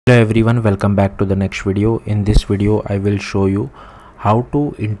Hello everyone, welcome back to the next video. In this video I will show you how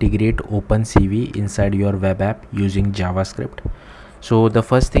to integrate OpenCV inside your web app using JavaScript. So the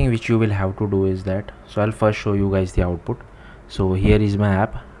first thing which you will have to do is that, so I'll first show you guys the output. So here is my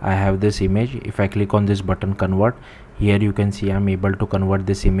app. I have this image. If I click on this button convert, here you can see I'm able to convert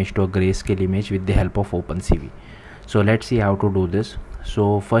this image to a grayscale image with the help of OpenCV. So let's see how to do this.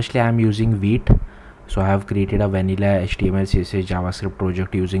 So firstly I'm using Vite. So I have created a vanilla HTML CSS JavaScript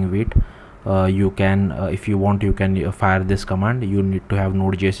project using Vite. You can if you want, you can fire this command. You need to have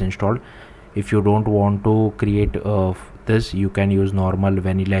nodejs installed. If you don't want to create this, you can use normal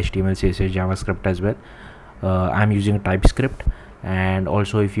vanilla HTML CSS JavaScript as well. I'm using TypeScript, and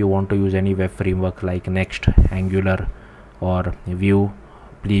also if you want to use any web framework like Next, Angular or Vue,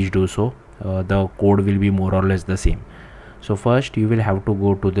 please do so. The code will be more or less the same. So first you will have to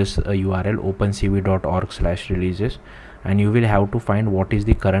go to this URL opencv.org/releases, and you will have to find what is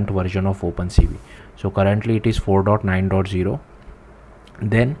the current version of OpenCV. So currently it is 4.9.0.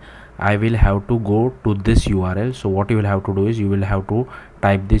 Then I will have to go to this URL. So what you will have to do is you will have to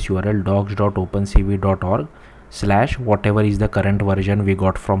type this URL docs.opencv.org/ whatever is the current version we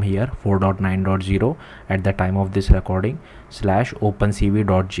got from here, 4.9.0 at the time of this recording,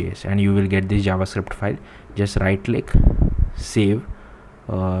 /opencv.js, and you will get this JavaScript file. Just right click, save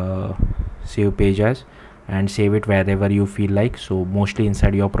page as, and save it wherever you feel like, so mostly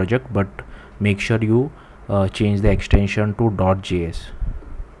inside your project, but make sure you change the extension to .js.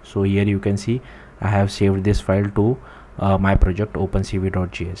 So here you can see I have saved this file to my project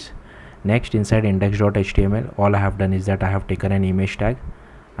opencv.js. Next, inside index.html, all I have done is that I have taken an image tag.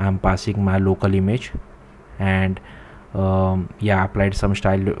 I am passing my local image, and applied some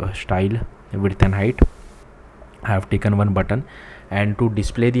style width and height. I have taken one button, and to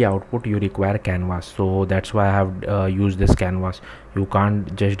display the output you require canvas, so that's why I have used this canvas. You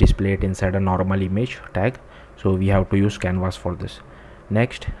can't just display it inside a normal image tag, so we have to use canvas for this.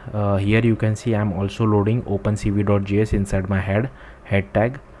 Next, here you can see I'm also loading opencv.js inside my head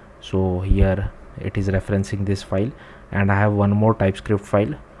tag. So here it is referencing this file, and I have one more TypeScript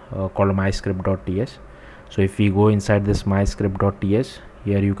file called myscript.ts. So if we go inside this myscript.ts,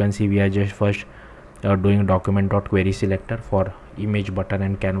 here you can see we are just first doing document.querySelector for image, button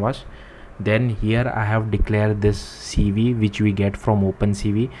and canvas. Then here I have declared this CV which we get from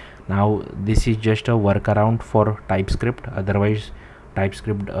OpenCV. Now this is just a workaround for TypeScript, otherwise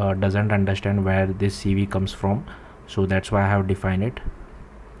TypeScript doesn't understand where this CV comes from, so that's why I have defined it.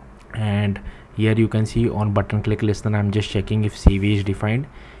 And here you can see on button click listen, I'm just checking if CV is defined.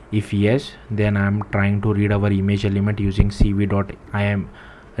 If yes, then I'm trying to read our image element using cv.imRead.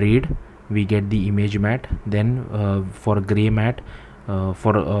 We get the image mat. Then for gray mat,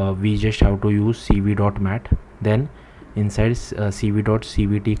 we just have to use cv.mat. Then inside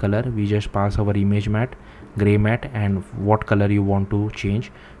cv.cvt color, we just pass our image mat, gray mat, and what color you want to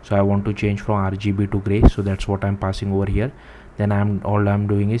change. So I want to change from RGB to gray, so that's what I'm passing over here. Then all I'm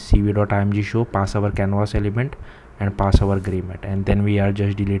doing is cv.img show, pass our canvas element and pass our gray mat, and then we are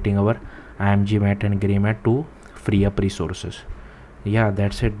just deleting our img mat and gray mat to free up resources. Yeah,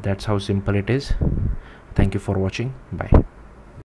 that's it. That's how simple it is. Thank you for watching. Bye.